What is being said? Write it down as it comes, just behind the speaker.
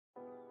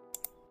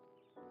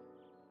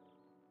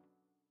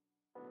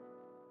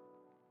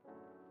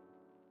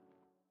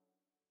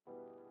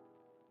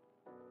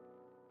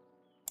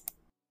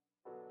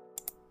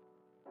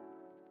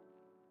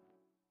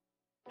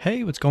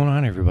Hey, what's going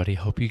on, everybody?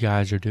 Hope you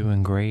guys are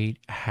doing great.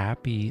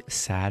 Happy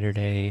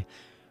Saturday.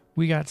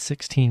 We got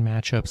 16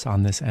 matchups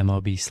on this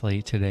MLB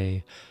slate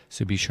today,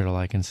 so be sure to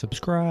like and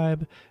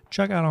subscribe.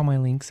 Check out all my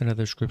links in the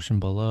description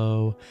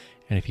below.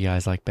 And if you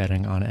guys like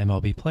betting on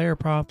MLB player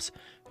props,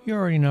 you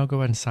already know, go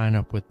ahead and sign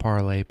up with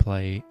Parlay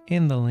Play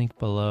in the link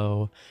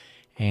below.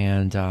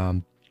 And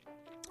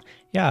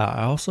yeah,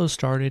 I also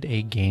started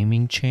a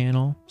gaming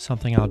channel,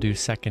 something I'll do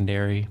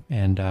secondary,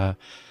 and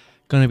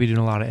going to be doing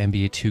a lot of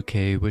NBA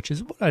 2K, which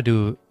is what I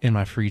do in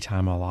my free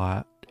time a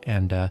lot.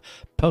 And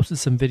posted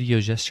some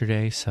videos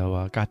yesterday,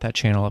 so got that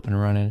channel up and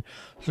running.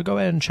 So go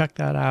ahead and check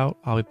that out.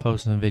 I'll be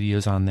posting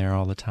videos on there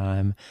all the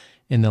time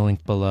in the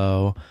link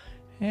below.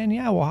 And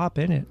yeah, we'll hop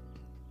in it.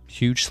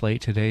 Huge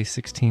slate today,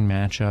 16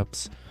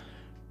 matchups,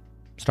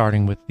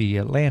 starting with the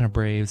Atlanta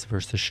Braves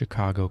versus the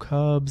Chicago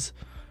Cubs.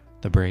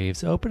 The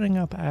Braves opening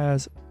up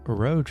as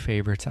road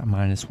favorites at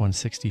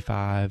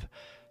 -165.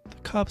 The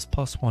Cubs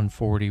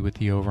 +140 with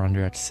the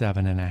over-under at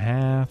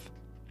 7.5.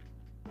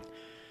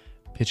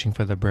 Pitching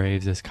for the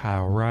Braves is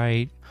Kyle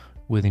Wright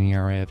with an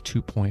ERA of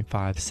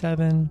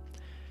 2.57.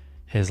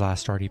 His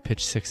last start, he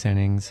pitched 6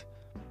 innings,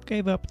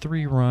 gave up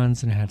 3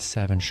 runs, and had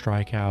 7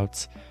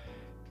 strikeouts.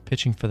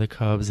 Pitching for the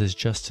Cubs is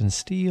Justin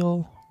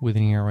Steele with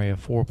an ERA of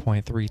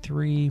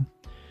 4.33.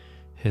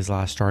 His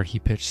last start, he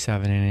pitched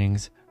 7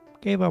 innings,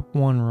 gave up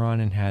 1 run,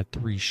 and had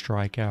 3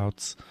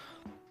 strikeouts.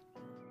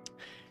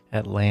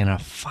 Atlanta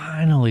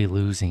finally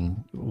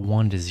losing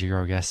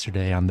 1-0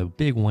 yesterday on the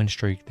big win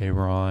streak they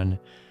were on.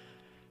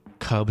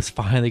 Cubs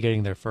finally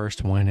getting their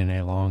first win in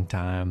a long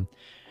time.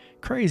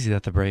 Crazy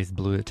that the Braves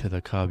blew it to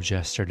the Cubs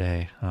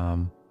yesterday.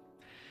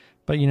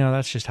 But you know,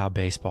 that's just how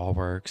baseball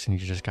works, and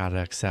you just got to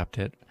accept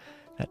it.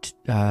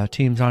 That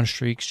teams on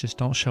streaks just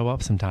don't show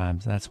up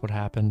sometimes. That's what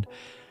happened.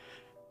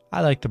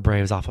 I like the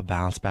Braves off a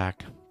bounce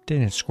back.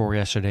 Didn't score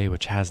yesterday,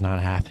 which has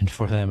not happened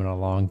for them in a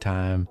long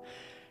time.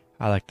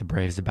 I like the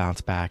Braves to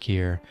bounce back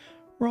here.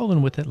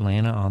 Rolling with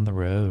Atlanta on the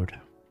road.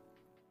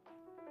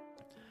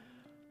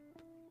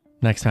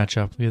 Next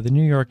matchup, we have the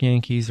New York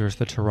Yankees versus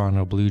the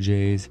Toronto Blue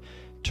Jays.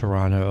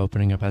 Toronto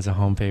opening up as a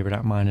home favorite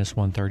at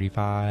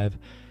 -135.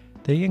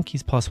 The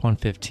Yankees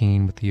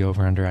 +115 with the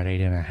over-under at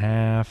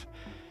 8.5.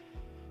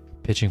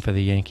 Pitching for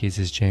the Yankees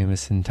is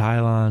Jameson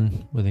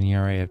Taillon with an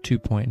ERA of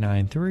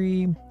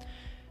 2.93.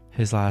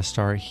 His last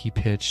start, he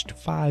pitched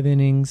 5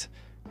 innings,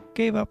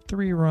 gave up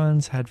 3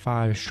 runs, had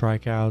 5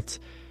 strikeouts.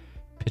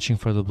 Pitching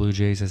for the Blue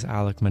Jays is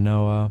Alek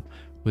Manoah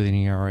with an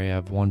ERA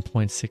of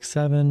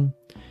 1.67.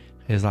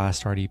 His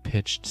last start, he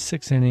pitched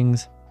 6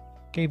 innings,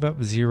 gave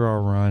up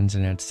 0 runs,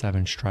 and had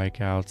 7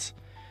 strikeouts.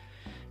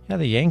 Yeah,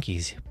 the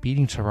Yankees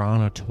beating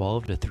Toronto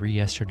 12-3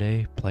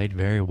 yesterday. Played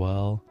very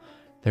well.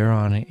 They're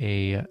on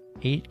a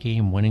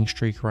 8-game winning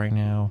streak right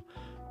now.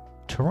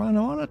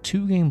 Toronto on a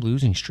 2-game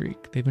losing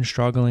streak. They've been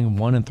struggling,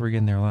 1-3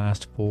 in their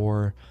last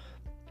 4.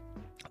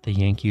 The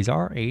Yankees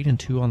are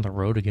 8-2 on the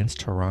road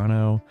against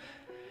Toronto.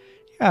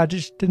 Yeah, I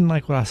just didn't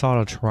like what I saw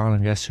of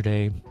Toronto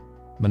yesterday.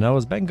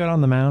 Manoah's been good on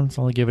the mound.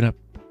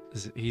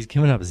 He's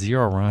given up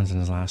 0 runs in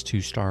his last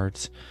 2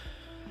 starts.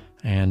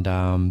 And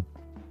I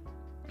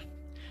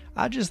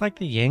just like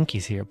the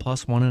Yankees here,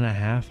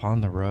 +1.5 on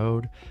the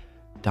road.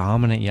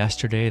 Dominant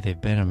yesterday. They've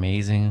been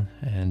amazing.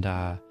 And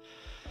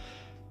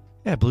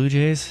yeah, Blue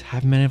Jays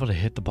haven't been able to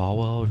hit the ball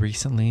well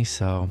recently.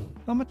 So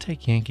I'm going to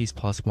take Yankees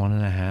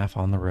 +1.5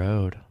 on the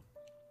road.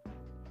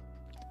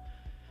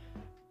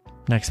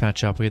 Next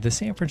matchup, we have the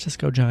San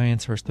Francisco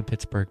Giants versus the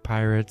Pittsburgh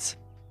Pirates.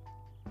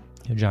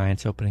 The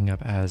Giants opening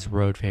up as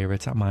road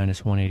favorites at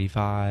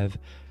 -185.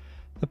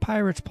 The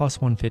Pirates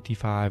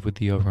 +155 with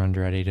the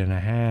over-under at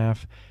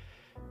 8.5.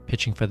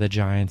 Pitching for the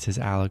Giants is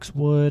Alex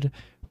Wood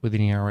with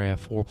an ERA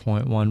of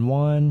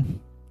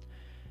 4.11.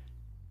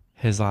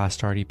 His last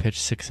start, he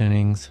pitched 6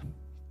 innings,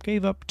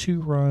 gave up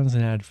 2 runs,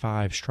 and had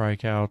 5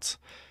 strikeouts.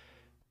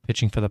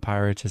 Pitching for the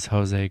Pirates is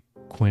Jose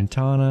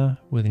Quintana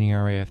with an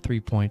ERA of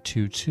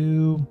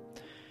 3.22.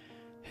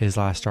 His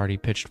last start, he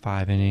pitched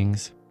 5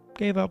 innings,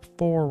 gave up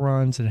 4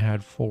 runs, and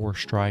had 4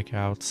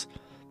 strikeouts.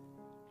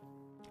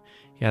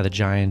 Yeah, the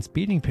Giants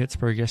beating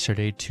Pittsburgh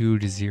yesterday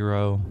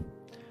 2-0.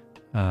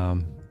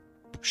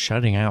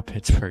 Shutting out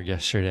Pittsburgh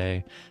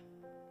yesterday.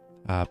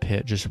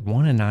 Pitt just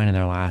 1-9 in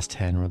their last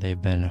 10, where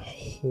they've been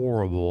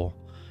horrible.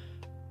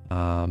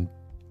 Yeah,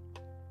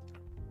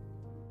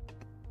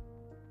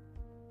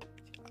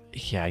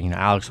 you know,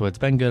 Alex Wood's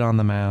been good on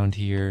the mound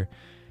here.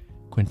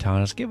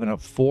 Quintana's given up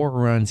 4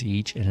 runs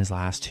each in his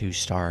last 2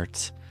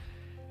 starts.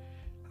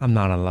 I'm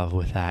not in love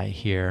with that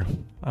here.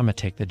 I'm going to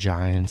take the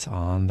Giants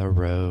on the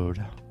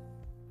road.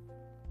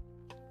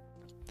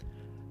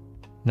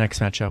 Next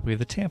matchup, we have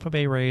the Tampa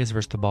Bay Rays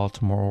versus the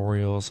Baltimore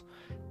Orioles.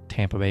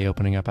 Tampa Bay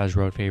opening up as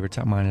road favorites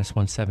at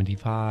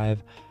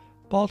 -175.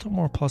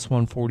 Baltimore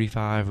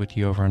 +145 with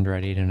the over-under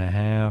at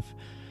 8.5.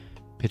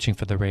 Pitching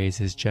for the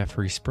Rays is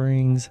Jeffrey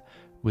Springs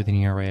with an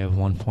ERA of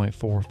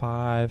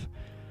 1.45.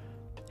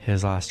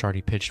 His last start,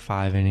 he pitched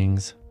 5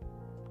 innings,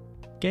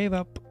 gave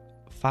up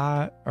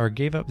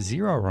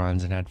 0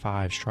 runs, and had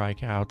 5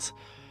 strikeouts.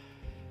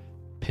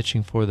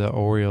 Pitching for the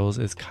Orioles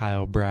is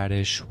Kyle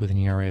Bradish with an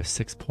ERA of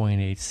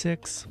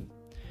 6.86.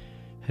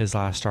 His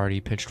last start,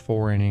 he pitched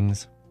 4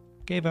 innings,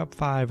 gave up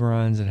 5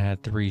 runs, and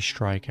had 3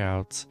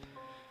 strikeouts.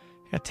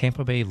 Got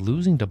Tampa Bay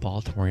losing to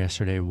Baltimore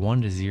yesterday,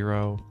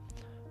 1-0.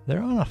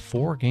 They're on a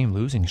 4-game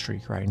losing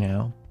streak right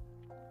now.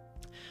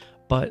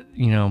 But,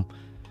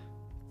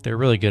 they're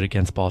really good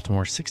against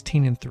Baltimore.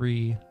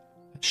 16-3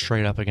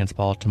 straight up against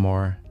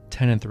Baltimore.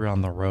 10-3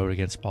 on the road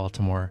against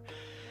Baltimore.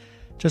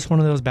 Just one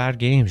of those bad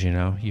games,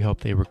 You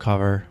hope they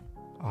recover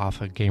off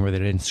a game where they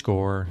didn't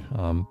score.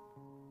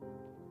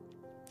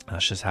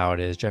 That's just how it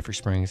is. Jeffrey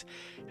Springs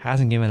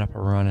hasn't given up a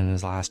run in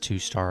his last 2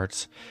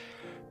 starts.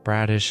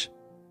 Bradish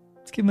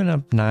has given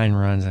up 9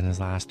 runs in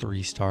his last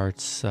 3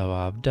 starts.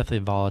 So definitely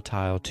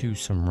volatile to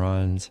some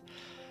runs.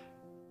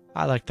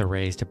 I like the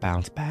Rays to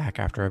bounce back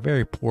after a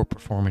very poor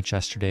performance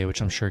yesterday,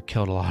 which I'm sure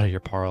killed a lot of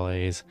your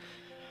parlays.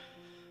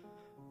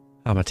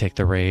 I'm going to take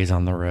the Rays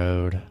on the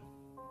road.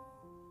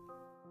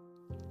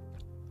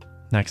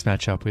 Next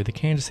matchup, we have the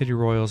Kansas City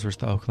Royals versus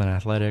the Oakland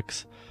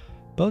Athletics.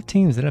 Both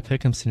teams in a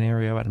pick'em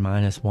scenario at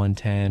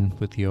 -110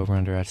 with the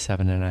over-under at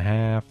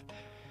 7.5.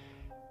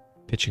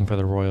 Pitching for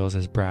the Royals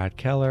is Brad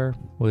Keller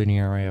with an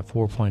ERA of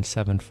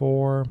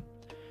 4.74.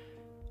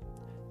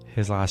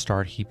 His last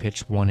start, he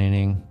pitched 1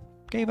 inning,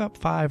 gave up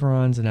 5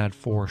 runs, and had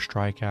 4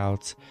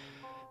 strikeouts.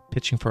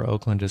 Pitching for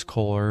Oakland is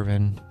Cole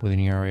Irvin with an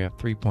ERA of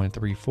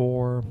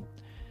 3.34.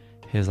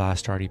 His last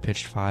start, he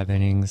pitched 5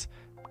 innings,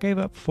 gave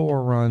up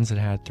 4 runs, and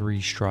had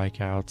 3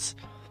 strikeouts.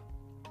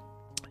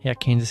 Yeah,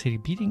 Kansas City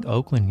beating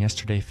Oakland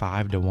yesterday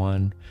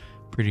 5-1.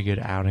 Pretty good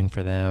outing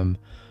for them.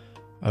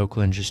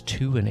 Oakland just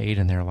 2-8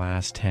 in their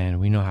last 10.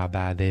 We know how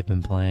bad they've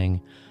been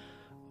playing.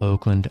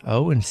 Oakland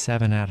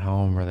 0-7 at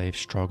home, where they've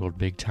struggled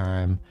big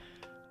time.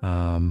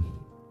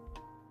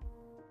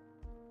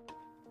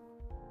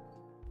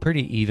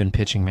 Pretty even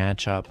pitching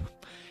matchup.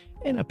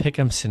 In a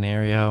pick'em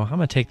scenario, I'm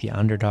going to take the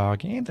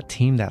underdog and the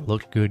team that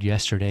looked good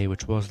yesterday,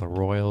 which was the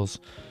Royals.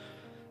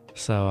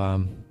 So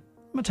I'm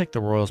going to take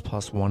the Royals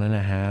plus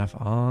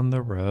 1.5 on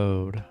the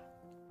road.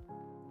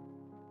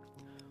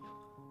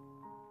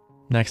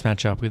 Next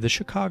matchup, we have the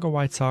Chicago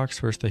White Sox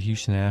versus the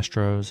Houston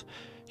Astros.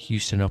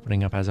 Houston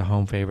opening up as a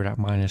home favorite at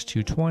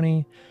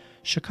 -220.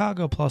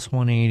 Chicago plus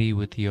 180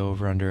 with the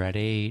over-under at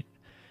 8.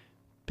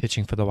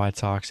 Pitching for the White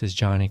Sox is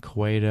Johnny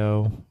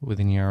Cueto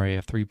with an ERA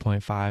of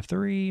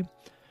 3.53.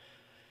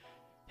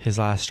 His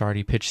last start,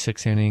 he pitched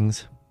 6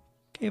 innings,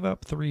 gave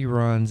up 3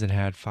 runs, and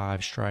had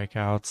 5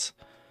 strikeouts.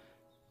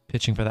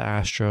 Pitching for the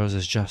Astros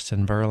is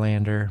Justin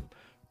Verlander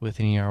with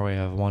an ERA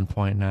of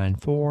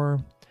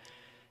 1.94.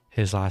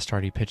 His last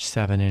start, he pitched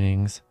 7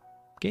 innings,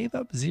 gave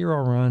up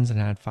 0 runs, and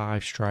had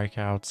 5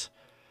 strikeouts.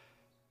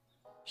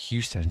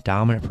 Houston,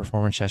 dominant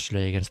performance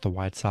yesterday against the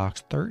White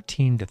Sox,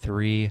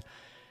 13-3.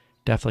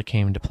 Definitely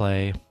came into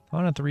play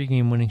on a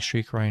 3-game winning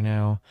streak right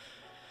now.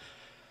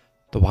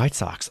 The White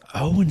Sox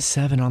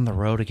 0-7 on the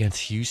road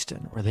against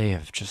Houston, where they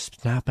have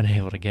just not been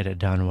able to get it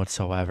done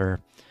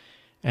whatsoever.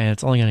 And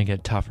it's only going to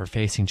get tougher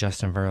facing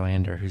Justin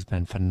Verlander, who's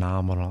been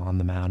phenomenal on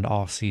the mound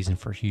all season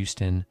for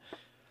Houston.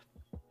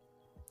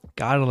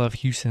 Gotta love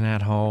Houston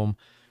at home,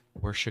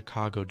 where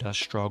Chicago does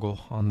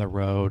struggle on the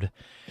road.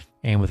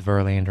 And with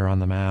Verlander on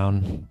the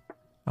mound,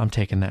 I'm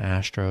taking the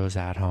Astros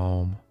at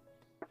home.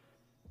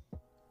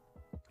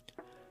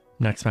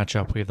 Next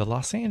matchup, we have the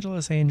Los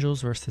Angeles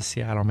Angels versus the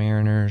Seattle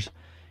Mariners.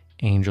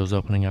 Angels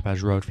opening up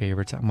as road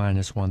favorites at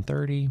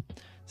 -130.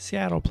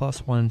 Seattle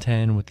plus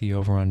 110 with the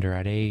over-under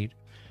at 8.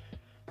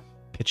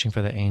 Pitching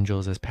for the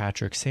Angels is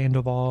Patrick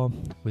Sandoval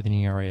with an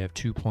ERA of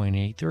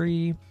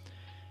 2.83.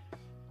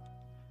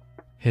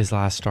 His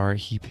last start,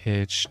 he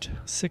pitched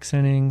 6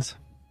 innings,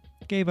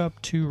 gave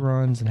up 2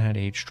 runs, and had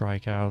 8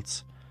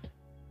 strikeouts.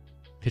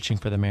 Pitching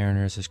for the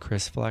Mariners is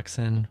Chris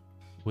Flexen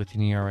with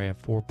an ERA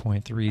of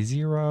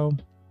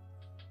 4.30.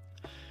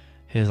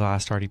 His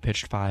last start, he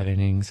pitched 5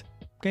 innings,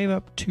 gave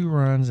up 2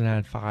 runs, and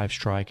had 5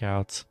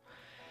 strikeouts.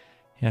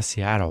 Yeah,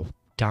 Seattle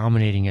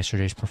dominating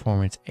yesterday's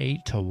performance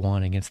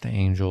 8-1 against the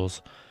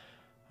Angels.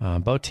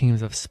 Both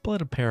teams have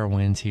split a pair of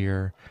wins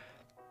here.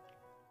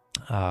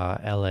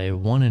 LA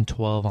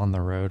 1-12 on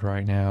the road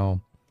right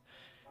now.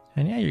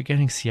 And yeah, you're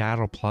getting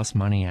Seattle plus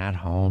money at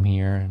home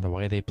here. The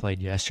way they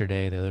played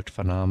yesterday, they looked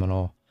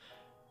phenomenal.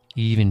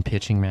 Even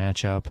pitching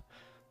matchup.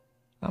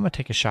 I'm going to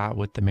take a shot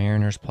with the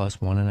Mariners plus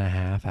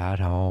 1.5 at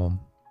home.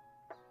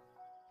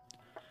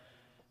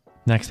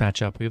 Next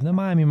matchup, we have the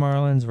Miami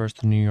Marlins versus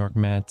the New York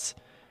Mets.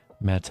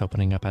 Mets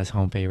opening up as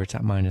home favorites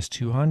at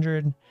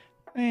 -200.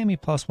 Miami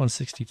plus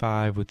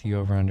 165 with the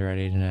over-under at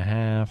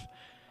 8.5.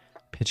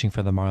 Pitching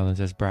for the Marlins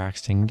is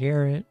Braxton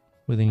Garrett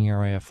with an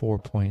ERA of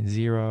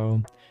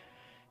 4.0.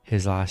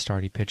 His last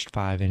start, he pitched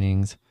 5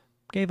 innings,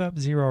 gave up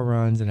 0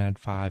 runs, and had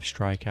 5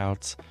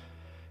 strikeouts.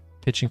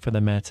 Pitching for the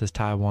Mets is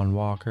Taijuan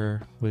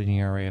Walker with an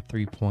ERA of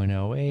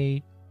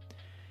 3.08.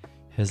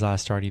 His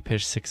last start, he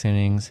pitched 6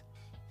 innings,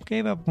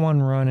 gave up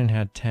 1 run, and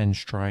had 10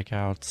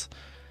 strikeouts.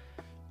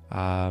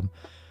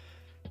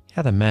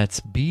 The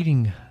Mets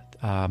beating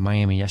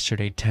Miami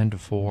yesterday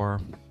 10-4.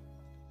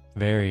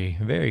 Very,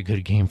 very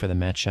good game for the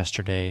Mets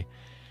yesterday.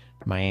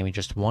 Miami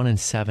just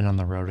 1-7 on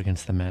the road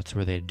against the Mets,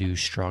 where they do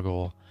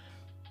struggle.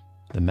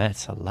 The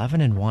Mets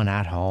 11-1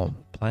 at home,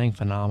 playing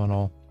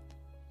phenomenal.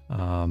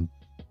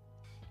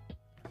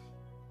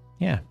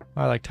 Yeah,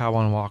 I like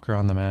Taijuan Walker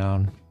on the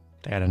mound.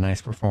 They had a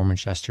nice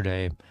performance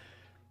yesterday.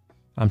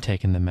 I'm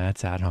taking the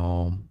Mets at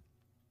home.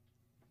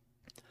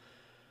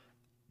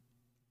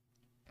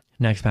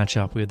 Next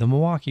matchup, we have the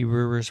Milwaukee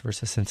Brewers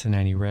versus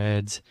Cincinnati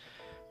Reds.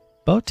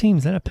 Both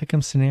teams in a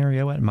pick'em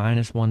scenario at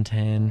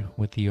 -110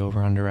 with the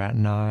over-under at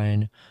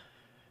 9.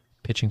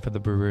 Pitching for the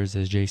Brewers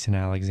is Jason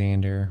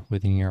Alexander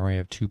with an ERA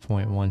of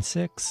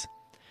 2.16.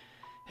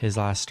 His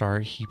last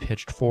start, he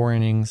pitched 4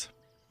 innings,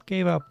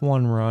 gave up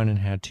 1 run, and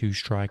had 2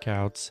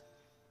 strikeouts.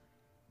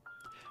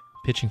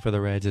 Pitching for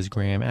the Reds is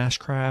Graham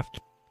Ashcraft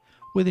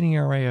with an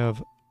ERA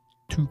of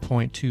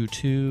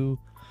 2.22.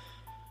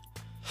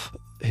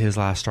 His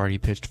last start, he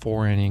pitched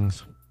 4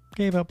 innings,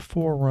 gave up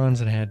 4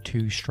 runs, and had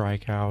 2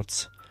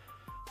 strikeouts.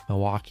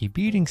 Milwaukee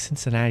beating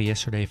Cincinnati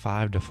yesterday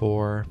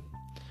 5-4.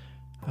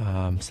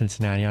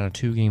 Cincinnati on a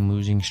 2-game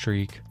losing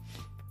streak.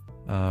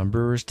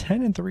 Brewers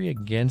 10-3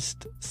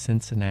 against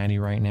Cincinnati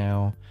right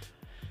now.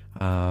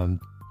 In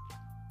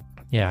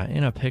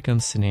a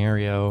pick'em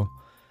scenario,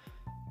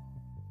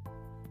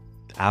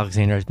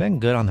 Alexander has been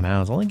good on the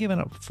mound. He's only given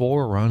up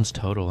 4 runs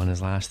total in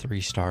his last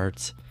 3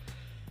 starts.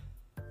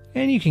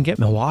 And you can get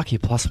Milwaukee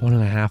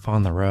 +1.5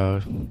 on the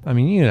road. I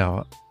mean,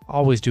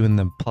 always doing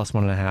the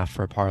 +1.5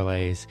 for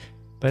parlays.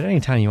 But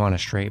anytime you want a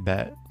straight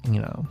bet,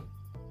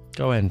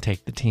 go ahead and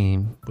take the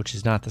team, which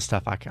is not the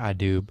stuff I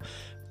do.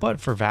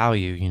 But for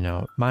value,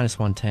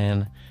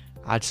 -110,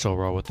 I'd still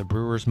roll with the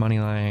Brewers money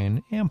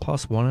line and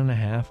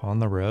 +1.5 on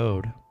the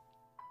road.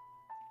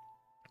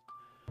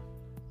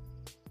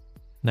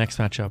 Next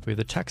matchup, we have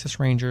the Texas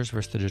Rangers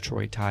versus the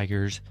Detroit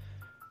Tigers.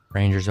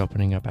 Rangers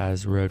opening up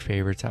as road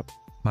favorites at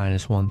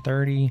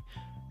 -130.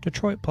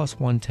 Detroit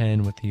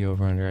 +110 with the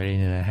over-under at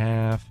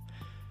 8.5.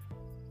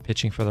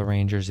 Pitching for the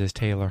Rangers is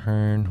Taylor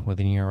Hearn with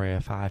an ERA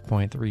of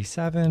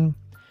 5.37.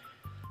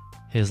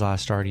 His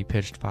last start, he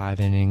pitched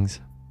 5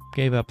 innings,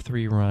 gave up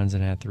 3 runs,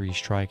 and had 3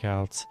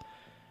 strikeouts.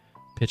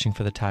 Pitching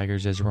for the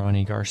Tigers is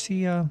Ronnie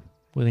Garcia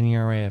with an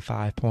ERA of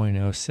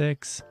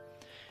 5.06.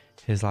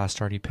 His last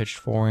start, he pitched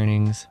 4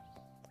 innings,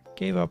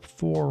 gave up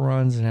 4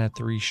 runs, and had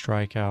 3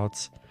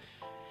 strikeouts.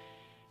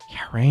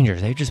 Yeah,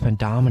 Rangers, they've just been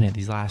dominant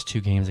these last 2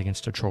 games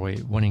against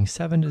Detroit, winning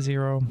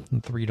 7-0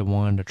 and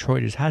 3-1.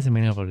 Detroit just hasn't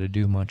been able to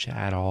do much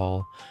at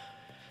all.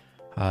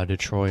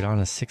 Detroit on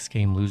a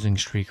 6-game losing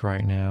streak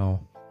right now.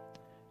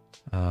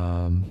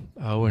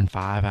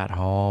 0-5 at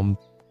home.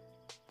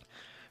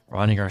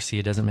 Ronnie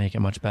Garcia doesn't make it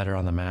much better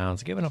on the mound.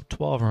 He's given up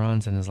 12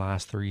 runs in his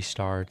last 3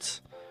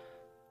 starts.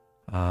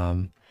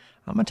 I'm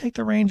going to take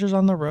the Rangers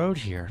on the road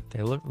here.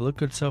 They look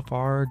good so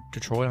far.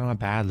 Detroit on a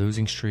bad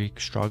losing streak,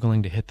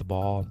 struggling to hit the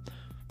ball.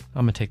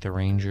 I'm going to take the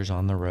Rangers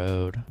on the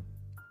road.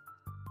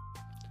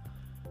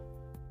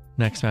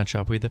 Next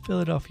matchup, we have the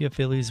Philadelphia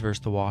Phillies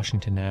versus the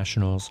Washington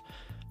Nationals.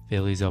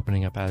 Phillies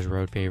opening up as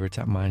road favorites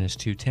at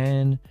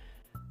 -210.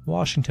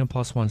 Washington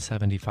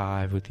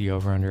 +175 with the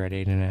over-under at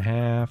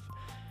 8.5.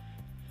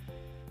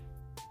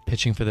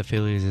 Pitching for the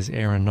Phillies is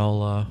Aaron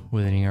Nola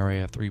with an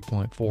ERA of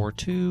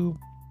 3.42.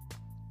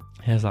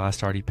 His last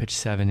start, he pitched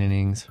 7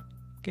 innings,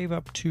 gave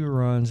up 2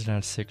 runs, and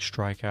had 6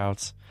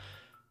 strikeouts.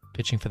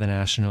 Pitching for the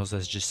Nationals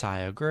is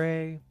Josiah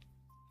Gray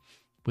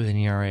with an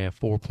ERA of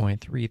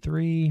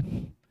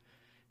 4.33.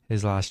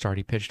 His last start,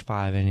 he pitched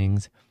 5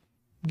 innings,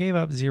 gave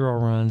up 0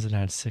 runs, and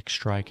had 6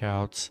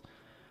 strikeouts.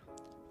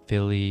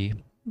 Philly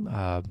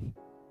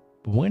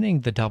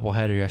winning the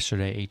doubleheader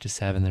yesterday,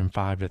 8-7, then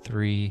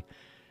 5-3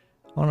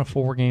 on a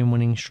 4-game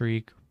winning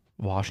streak.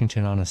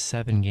 Washington on a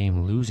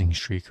 7-game losing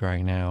streak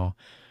right now.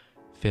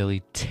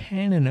 Philly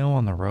 10-0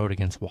 on the road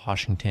against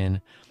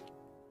Washington.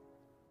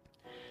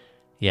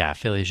 Yeah,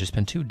 Philly's just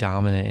been too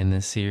dominant in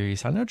this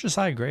series. I know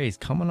Josiah Gray's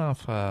coming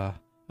off a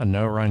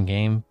no-run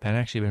game. Been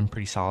actually been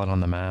pretty solid on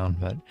the mound,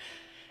 but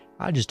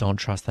I just don't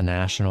trust the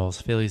Nationals.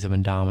 Phillies have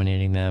been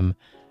dominating them.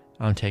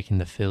 I'm taking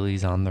the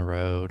Phillies on the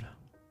road.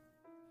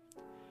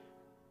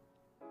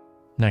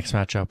 Next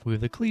matchup, we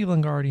have the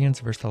Cleveland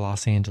Guardians versus the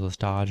Los Angeles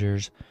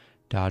Dodgers.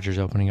 Dodgers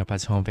opening up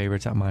as home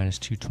favorites at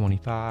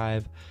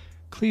 -225.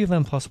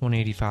 Cleveland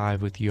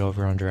 +185 with the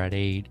over-under at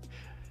 8.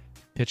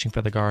 Pitching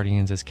for the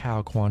Guardians is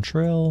Cal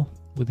Quantrill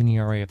with an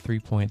ERA of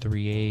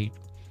 3.38.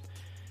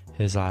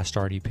 His last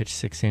start, he pitched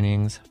 6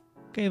 innings,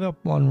 gave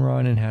up 1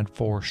 run, and had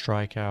 4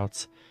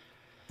 strikeouts.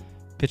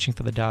 Pitching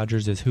for the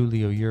Dodgers is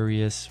Julio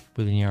Urias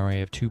with an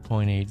ERA of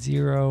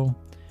 2.80.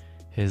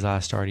 His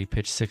last start, he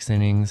pitched 6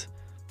 innings,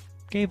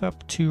 gave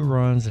up 2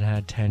 runs, and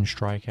had 10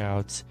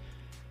 strikeouts.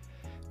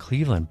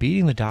 Cleveland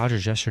beating the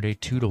Dodgers yesterday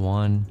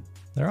 2-1.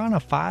 They're on a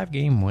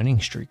 5-game winning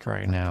streak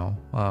right now.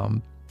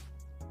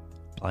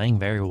 Playing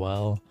very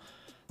well.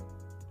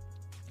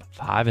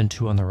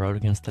 5-2 on the road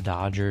against the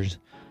Dodgers.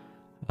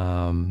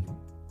 I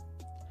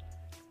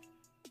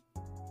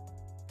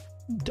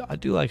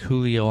do like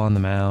Julio on the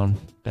mound.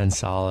 Been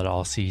solid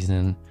all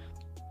season.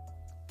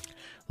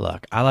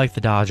 Look, I like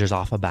the Dodgers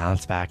off a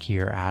bounce back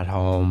here at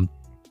home.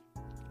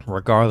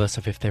 regardless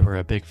of if they were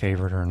a big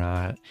favorite or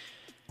not.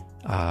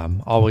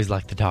 Always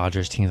like the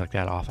Dodgers, teams like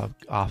that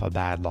off a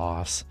bad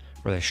loss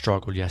where they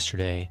struggled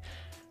yesterday.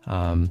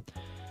 I'm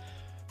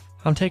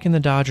taking the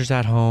Dodgers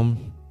at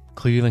home.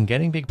 Cleveland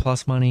getting big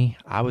plus money.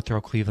 I would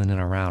throw Cleveland in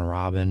a round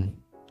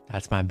robin.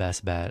 That's my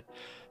best bet.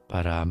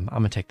 But I'm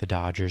going to take the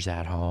Dodgers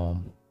at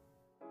home.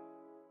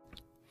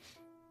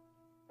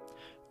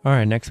 All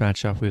right, next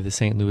matchup, we have the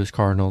St. Louis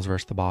Cardinals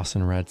versus the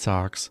Boston Red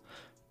Sox.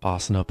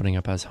 Boston opening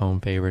up as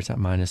home favorites at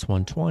minus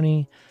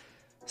 120.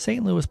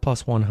 St. Louis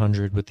plus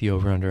 100 with the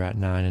over-under at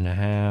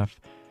 9.5.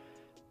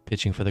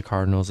 Pitching for the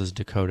Cardinals is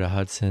Dakota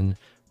Hudson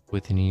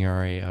with an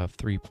ERA of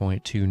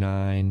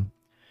 3.29.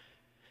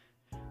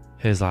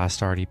 His last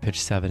start, he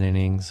pitched 7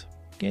 innings,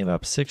 gave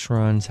up 6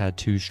 runs, had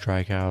 2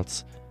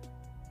 strikeouts.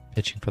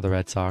 Pitching for the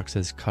Red Sox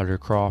is Cutter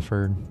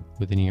Crawford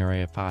with an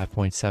ERA of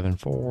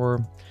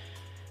 5.74.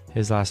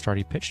 His last start,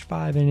 he pitched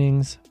 5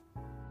 innings,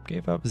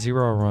 gave up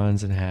 0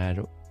 runs, and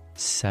had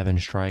 7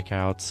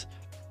 strikeouts.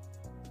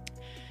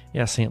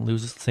 Yeah, St.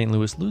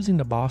 Louis losing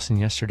to Boston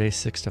yesterday,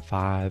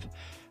 6-5.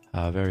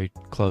 Very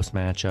close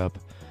matchup.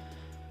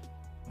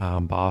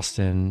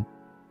 Boston,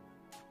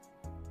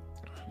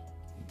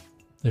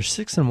 they're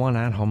 6-1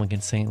 at home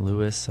against St.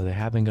 Louis, so they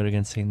have been good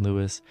against St.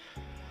 Louis.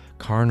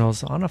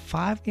 Cardinals on a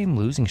 5-game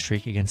losing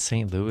streak against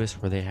St. Louis,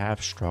 where they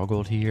have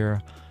struggled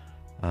here.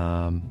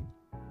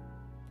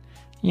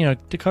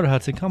 Dakota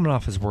Hudson coming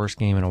off his worst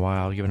game in a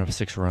while, giving up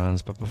 6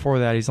 runs. But before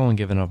that, he's only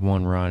given up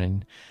 1 run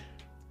in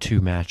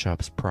 2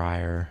 matchups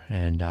prior.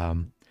 And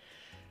I'm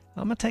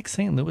going to take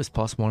St. Louis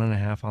plus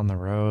 1.5 on the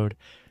road.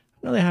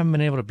 I know they haven't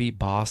been able to beat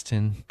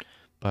Boston,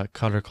 but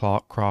Cutter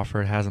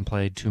Crawford hasn't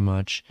played too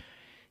much.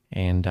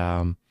 And,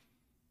 I'm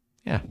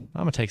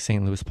going to take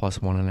St. Louis plus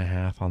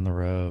 1.5 on the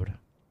road.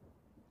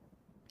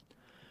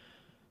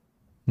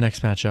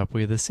 Next matchup,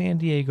 we have the San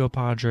Diego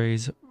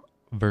Padres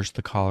versus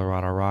the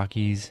Colorado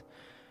Rockies.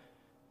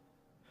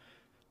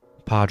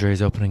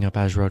 Padres opening up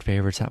as road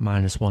favorites at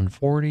minus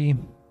 140.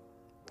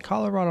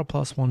 Colorado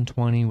plus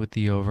 120 with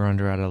the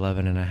over-under at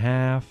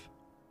 11.5.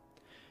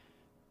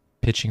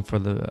 Pitching for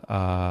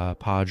the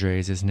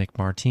Padres is Nick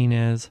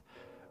Martinez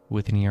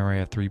with an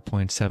ERA of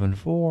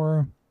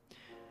 3.74.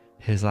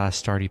 His last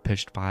start, he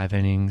pitched 5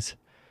 innings.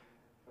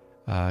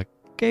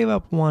 Gave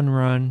up 1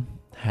 run,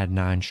 had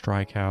 9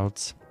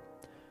 strikeouts.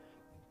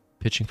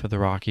 Pitching for the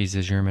Rockies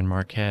is Yerman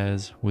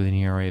Marquez with an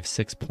ERA of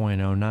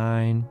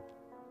 6.09.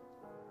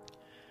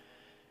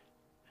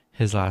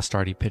 His last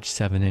start, he pitched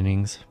 7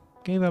 innings,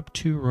 gave up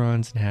 2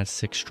 runs, and had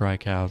 6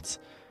 strikeouts.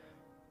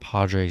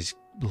 Padres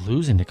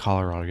losing to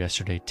Colorado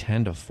yesterday,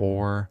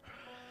 10-4.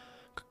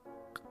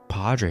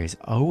 Padres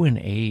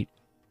 0-8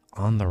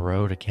 on the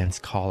road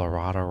against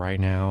Colorado right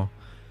now.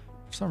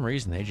 For some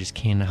reason, they just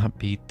cannot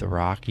beat the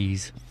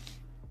Rockies,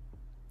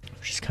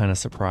 which is kind of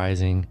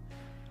surprising.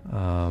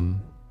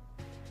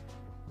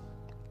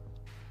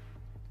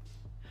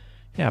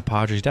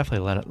 Padres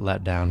definitely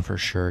let down for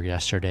sure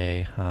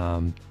yesterday.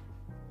 And,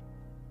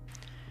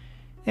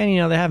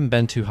 they haven't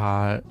been too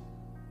hot.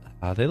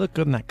 They look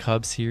good in that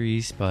Cubs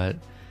series, but,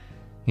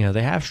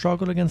 they have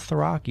struggled against the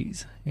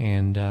Rockies.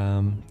 And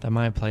that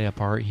might play a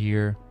part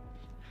here.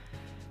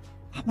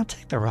 I'm going to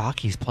take the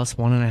Rockies plus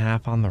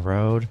 1.5 on the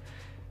road.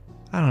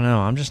 I don't know.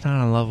 I'm just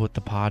not in love with the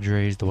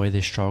Padres, the way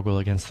they struggle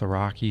against the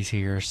Rockies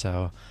here.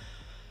 So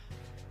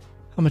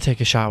I'm going to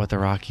take a shot with the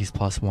Rockies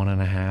plus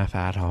 1.5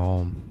 at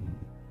home.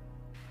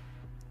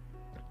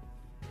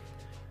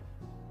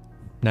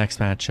 Next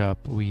matchup,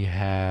 we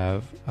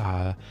have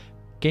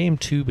Game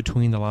 2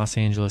 between the Los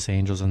Angeles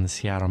Angels and the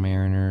Seattle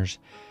Mariners.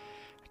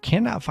 I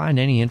cannot find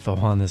any info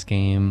on this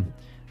game.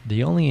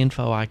 The only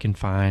info I can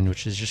find,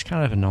 which is just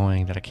kind of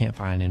annoying that I can't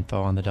find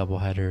info on the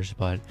doubleheaders,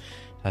 but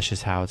that's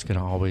just how it's going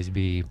to always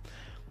be.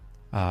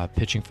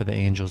 Pitching for the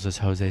Angels is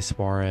Jose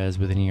Suarez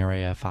with an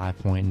ERA of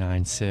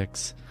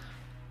 5.96.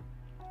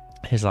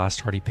 His last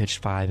start, he pitched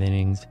 5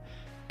 innings,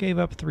 gave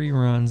up 3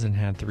 runs, and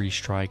had 3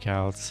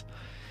 strikeouts.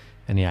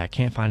 And I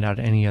can't find out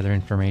any other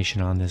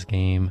information on this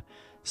game.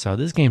 So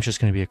this game's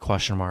just going to be a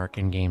question mark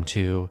in Game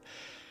 2.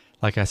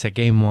 Like I said,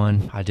 Game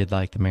 1, I did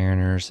like the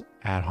Mariners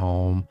at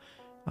home.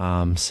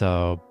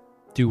 So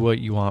do what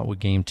you want with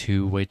Game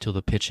 2. Wait till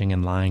the pitching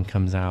and line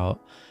comes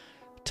out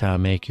to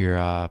make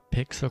your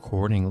picks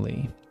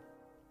accordingly.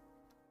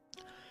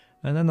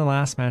 And then the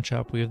last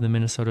matchup, we have the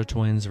Minnesota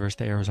Twins versus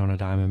the Arizona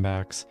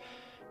Diamondbacks.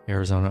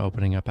 Arizona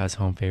opening up as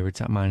home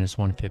favorites at minus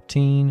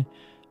 115.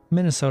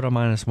 Minnesota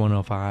minus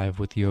 105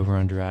 with the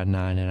over-under at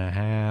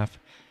 9.5.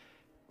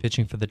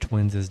 Pitching for the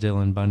Twins is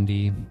Dylan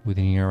Bundy with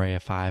an ERA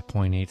of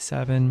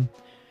 5.87.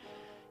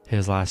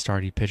 His last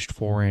start, he pitched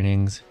 4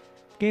 innings,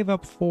 gave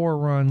up 4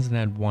 runs, and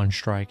had 1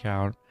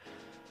 strikeout.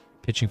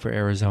 Pitching for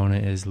Arizona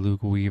is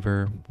Luke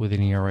Weaver with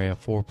an ERA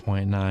of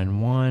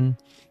 4.91.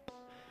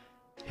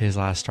 His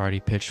last start, he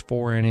pitched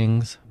 4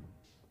 innings,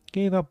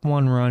 gave up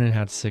 1 run, and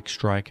had 6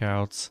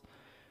 strikeouts.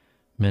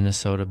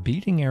 Minnesota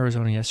beating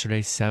Arizona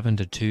yesterday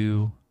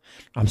 7-2.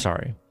 I'm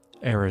sorry,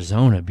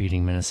 Arizona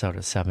beating Minnesota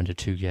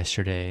 7-2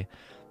 yesterday.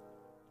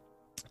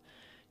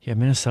 Yeah,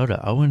 Minnesota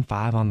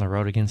 0-5 on the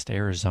road against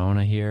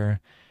Arizona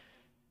here.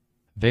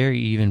 Very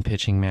even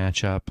pitching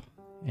matchup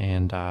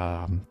and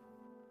a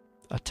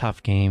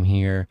tough game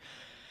here.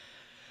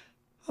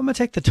 I'm going to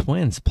take the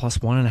Twins plus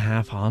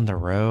 1.5 on the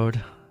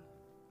road.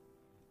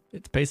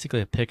 It's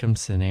basically a pick'em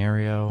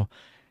scenario.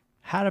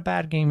 Had a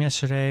bad game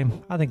yesterday.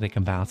 I think they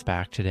can bounce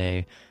back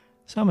today.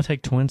 So I'm going to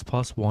take Twins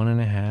plus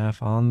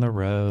 1.5 on the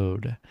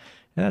road.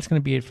 And that's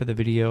going to be it for the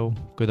video.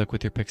 Good luck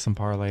with your picks and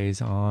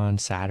parlays on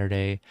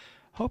Saturday.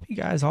 Hope you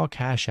guys all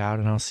cash out,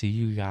 and I'll see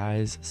you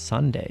guys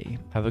Sunday.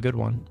 Have a good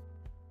one.